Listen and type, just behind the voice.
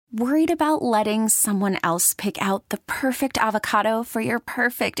Worried about letting someone else pick out the perfect avocado for your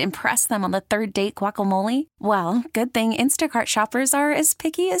perfect impress them on the third date guacamole? Well, good thing Instacart shoppers are as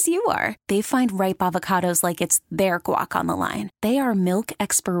picky as you are. They find ripe avocados like it's their guac on the line. They are milk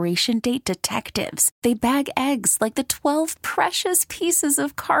expiration date detectives. They bag eggs like the 12 precious pieces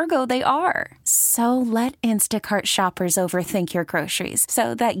of cargo they are. So let Instacart shoppers overthink your groceries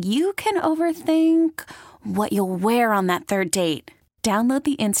so that you can overthink what you'll wear on that third date. Download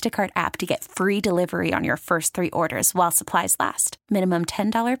the Instacart app to get free delivery on your first 3 orders while supplies last. Minimum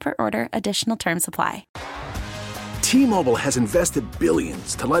 $10 per order. Additional terms apply. T-Mobile has invested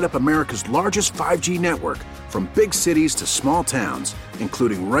billions to light up America's largest 5G network, from big cities to small towns,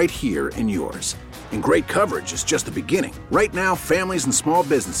 including right here in yours. And great coverage is just the beginning. Right now, families and small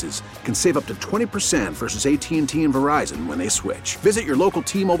businesses can save up to 20% versus AT&T and Verizon when they switch. Visit your local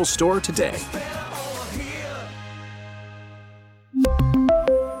T-Mobile store today.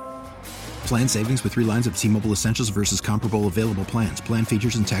 Plan savings with 3 lines of T-Mobile Essentials versus comparable available plans. Plan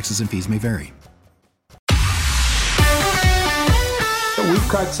features and taxes and fees may vary. We've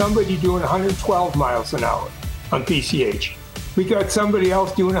got somebody doing 112 miles an hour on PCH. We got somebody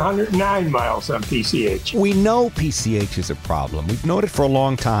else doing 109 miles on PCH. We know PCH is a problem. We've known it for a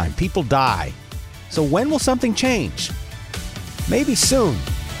long time. People die. So when will something change? Maybe soon.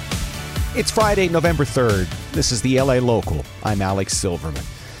 It's Friday, November 3rd. This is the LA Local. I'm Alex Silverman.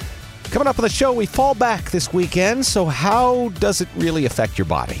 Coming up on the show, we fall back this weekend, so how does it really affect your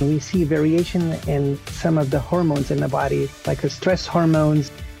body? We see variation in some of the hormones in the body, like the stress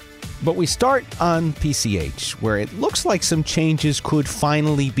hormones. But we start on PCH, where it looks like some changes could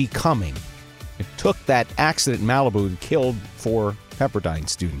finally be coming. It took that accident in Malibu that killed 4 Pepperdine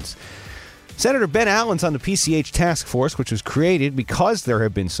students. Senator Ben Allen's on the PCH task force, which was created because there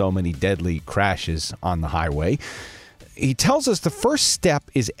have been so many deadly crashes on the highway. He tells us the first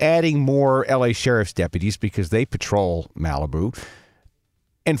step is adding more LA sheriff's deputies because they patrol Malibu.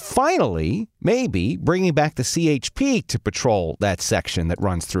 And finally, maybe bringing back the CHP to patrol that section that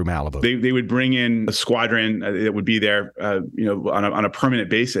runs through Malibu. They would bring in a squadron that would be there, on a permanent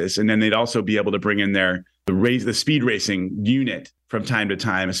basis, and then they'd also be able to bring in the speed racing unit from time to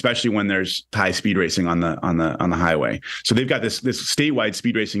time, especially when there's high speed racing on the highway. So they've got this statewide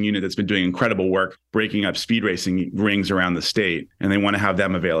speed racing unit that's been doing incredible work breaking up speed racing rings around the state, and they want to have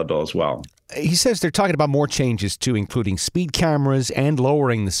them available as well. He says they're talking about more changes too, including speed cameras and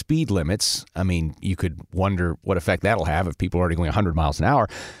lowering the speed limits. I mean, you could wonder what effect that'll have if people are already going 100 miles an hour.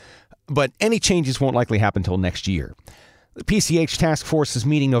 But any changes won't likely happen until next year. The PCH task force is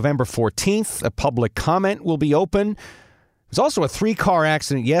meeting November 14th. A public comment will be open. There's also a 3-car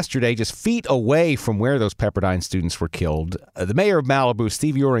accident yesterday just feet away from where those Pepperdine students were killed. The mayor of Malibu,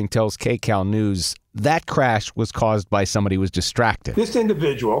 Steve Euring, tells KCAL News that crash was caused by somebody who was distracted. This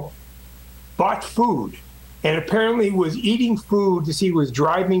individual bought food and apparently was eating food as he was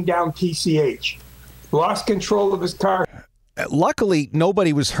driving down PCH. Lost control of his car. Luckily,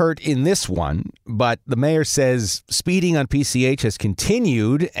 nobody was hurt in this one, but the mayor says speeding on PCH has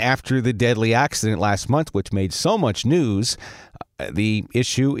continued after the deadly accident last month, which made so much news. The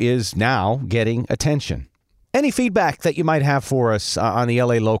issue is now getting attention. Any feedback that you might have for us on the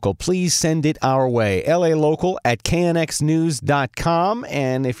LA Local, please send it our way. LALocal@knxnews.com.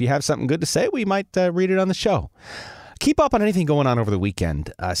 And if you have something good to say, we might read it on the show. Keep up on anything going on over the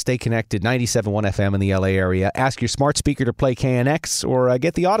weekend. Stay connected, 97.1 FM in the LA area. Ask your smart speaker to play KNX, or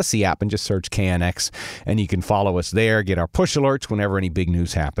get the Odyssey app and just search KNX. And you can follow us there, get our push alerts whenever any big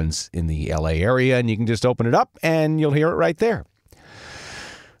news happens in the LA area. And you can just open it up and you'll hear it right there.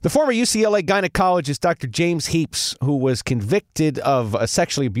 The former UCLA gynecologist, Dr. James Heaps, who was convicted of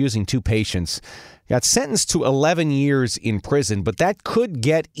sexually abusing 2 patients, got sentenced to 11 years in prison, but that could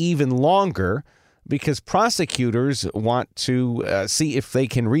get even longer because prosecutors want to see if they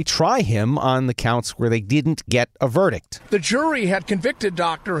can retry him on the counts where they didn't get a verdict. The jury had convicted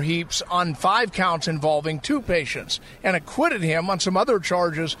Dr. Heaps on 5 counts involving 2 patients and acquitted him on some other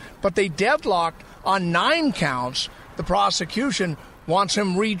charges, but they deadlocked on 9 counts. The prosecution wants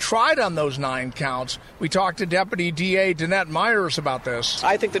him retried on those 9 counts. We talked to Deputy DA Danette Myers about this.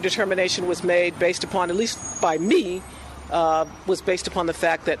 I think the determination was made based upon, at least by me, was based upon the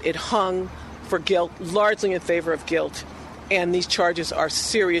fact that it hung for guilt, largely in favor of guilt. And these charges are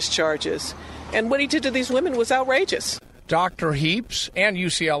serious charges. And what he did to these women was outrageous. Dr. Heaps and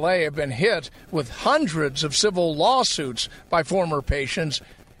UCLA have been hit with hundreds of civil lawsuits by former patients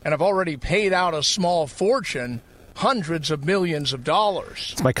and have already paid out a small fortune, hundreds of millions of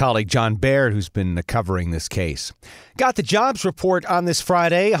dollars. It's my colleague John Baird who's been covering this case. Got the jobs report on this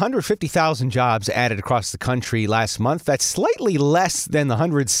Friday. 150,000 jobs added across the country last month. That's slightly less than the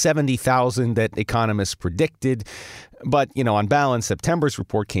 170,000 that economists predicted. But, on balance, September's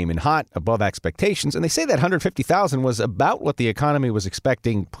report came in hot, above expectations. And they say that 150,000 was about what the economy was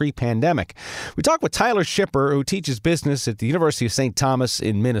expecting pre-pandemic. We talked with Tyler Schipper, who teaches business at the University of St. Thomas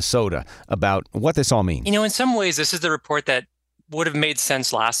in Minnesota, about what this all means. In some ways, this is the report that would have made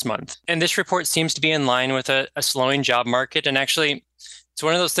sense last month. And this report seems to be in line with a slowing job market. And actually, it's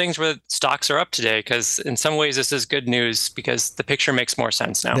one of those things where stocks are up today because in some ways this is good news because the picture makes more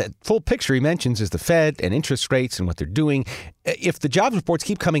sense now. The full picture he mentions is the Fed and interest rates and what they're doing. If the jobs reports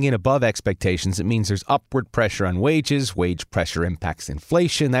keep coming in above expectations, it means there's upward pressure on wages. Wage pressure impacts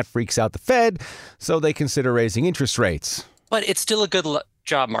inflation. That freaks out the Fed, so they consider raising interest rates. But it's still a good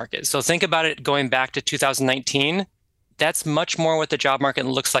job market. So think about it going back to 2019. That's much more what the job market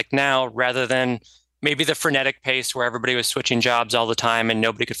looks like now rather than maybe the frenetic pace where everybody was switching jobs all the time and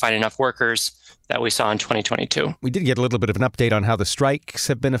nobody could find enough workers that we saw in 2022. We did get a little bit of an update on how the strikes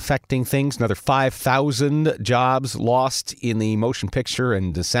have been affecting things. Another 5,000 jobs lost in the motion picture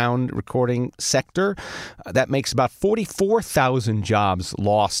and the sound recording sector. That makes about 44,000 jobs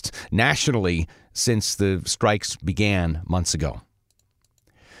lost nationally since the strikes began months ago.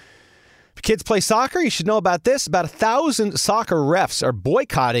 If kids play soccer, you should know about this. About 1,000 soccer refs are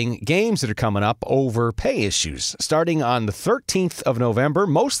boycotting games that are coming up over pay issues. Starting on the 13th of November,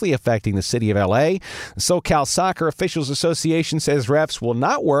 mostly affecting the city of LA. The SoCal Soccer Officials Association says refs will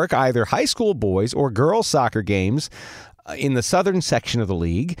not work either high school boys or girls soccer games in the southern section of the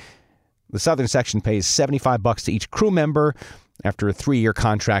league. The southern section pays $75 to each crew member after a 3-year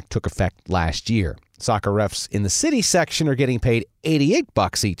contract took effect last year. Soccer refs in the city section are getting paid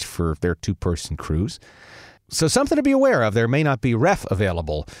 $88 each for their 2-person crews. So something to be aware of. There may not be ref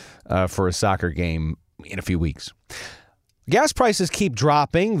available for a soccer game in a few weeks. Gas prices keep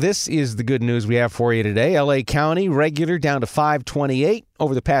dropping. This is the good news we have for you today. LA County, regular down to $5.28.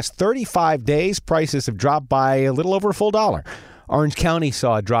 Over the past 35 days, prices have dropped by a little over a full $1. Orange County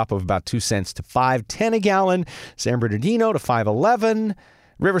saw a drop of about 2 cents to $5.10 a gallon. San Bernardino to $5.11.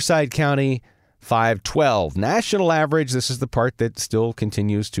 Riverside County, $5.12. National average, this is the part that still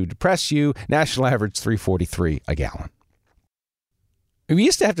continues to depress you. National average, $3.43 a gallon. We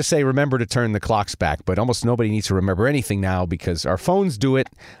used to have to say, remember to turn the clocks back, but almost nobody needs to remember anything now because our phones do it.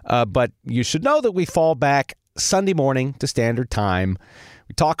 But you should know that we fall back Sunday morning to standard time.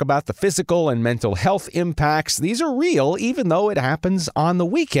 We talk about the physical and mental health impacts. These are real, even though it happens on the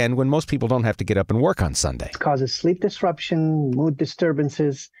weekend when most people don't have to get up and work on Sunday. It causes sleep disruption, mood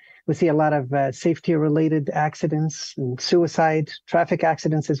disturbances. We see a lot of safety-related accidents, and suicide, traffic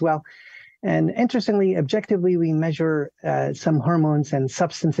accidents as well. And interestingly, objectively, we measure some hormones and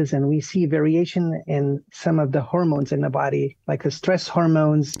substances, and we see variation in some of the hormones in the body, like the stress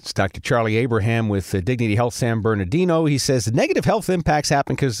hormones. It's Dr. Charlie Abraham with Dignity Health San Bernardino. He says the negative health impacts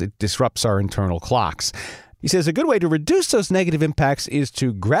happen because it disrupts our internal clocks. He says a good way to reduce those negative impacts is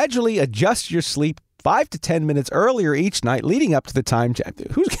to gradually adjust your sleep 5 to 10 minutes earlier each night leading up to the time.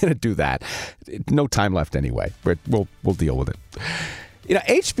 Who's going to do that? No time left anyway, but we'll deal with it.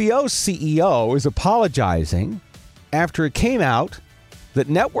 HBO's CEO is apologizing after it came out that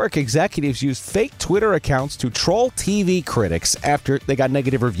network executives used fake Twitter accounts to troll TV critics after they got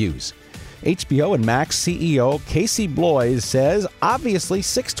negative reviews. HBO and Max CEO Casey Bloys says, obviously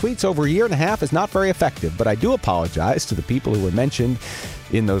 6 tweets over a year and a half is not very effective, but I do apologize to the people who were mentioned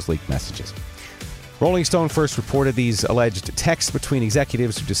in those leaked messages. Rolling Stone first reported these alleged texts between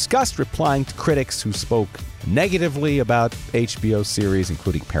executives who discussed replying to critics who spoke negatively about HBO series,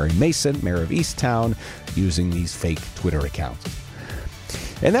 including Perry Mason, mayor of Easttown, using these fake Twitter accounts.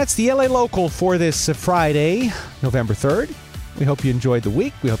 And that's the LA Local for this Friday, November 3rd. We hope you enjoyed the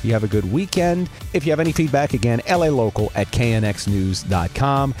week. We hope you have a good weekend. If you have any feedback, again,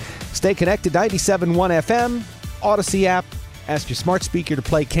 LALocal@knxnews.com. Stay connected, 97.1 FM, Odyssey app. Ask your smart speaker to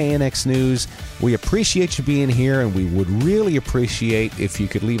play KNX News. We appreciate you being here, and we would really appreciate if you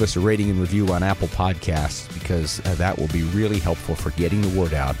could leave us a rating and review on Apple Podcasts, because that will be really helpful for getting the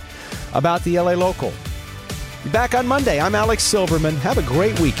word out about the LA Local. Be back on Monday. I'm Alex Silverman. Have a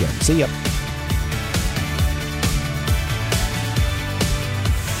great weekend. See ya.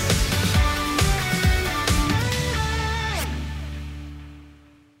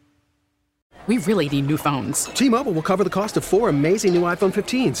 We really need new phones. T-Mobile will cover the cost of 4 amazing new iPhone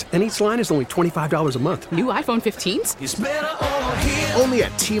 15s, and each line is only $25 a month. New iPhone 15s? It's better over here. Only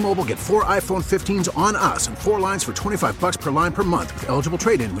at T-Mobile, get 4 iPhone 15s on us and 4 lines for $25 per line per month with eligible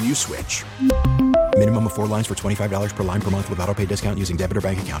trade-in when you switch. Minimum of 4 lines for $25 per line per month with autopay discount using debit or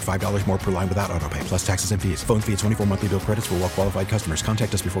bank account. $5 more per line without autopay, plus taxes and fees. Phone fee at 24 monthly bill credits for well-qualified customers.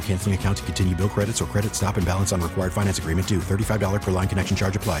 Contact us before canceling account to continue bill credits or credit stop and balance on required finance agreement due. $35 per line connection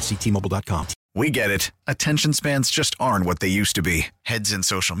charge applies. See T-Mobile.com. We get it. Attention spans just aren't what they used to be. Heads in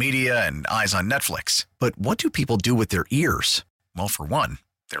social media and eyes on Netflix. But what do people do with their ears? Well, for one,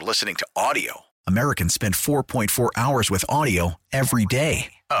 they're listening to audio. Americans spend 4.4 hours with audio every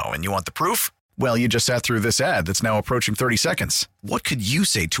day. Oh, and you want the proof? Well, you just sat through this ad that's now approaching 30 seconds. What could you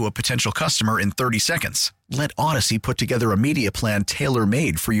say to a potential customer in 30 seconds? Let Odyssey put together a media plan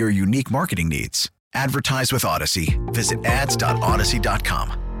tailor-made for your unique marketing needs. Advertise with Odyssey. Visit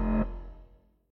ads.odyssey.com.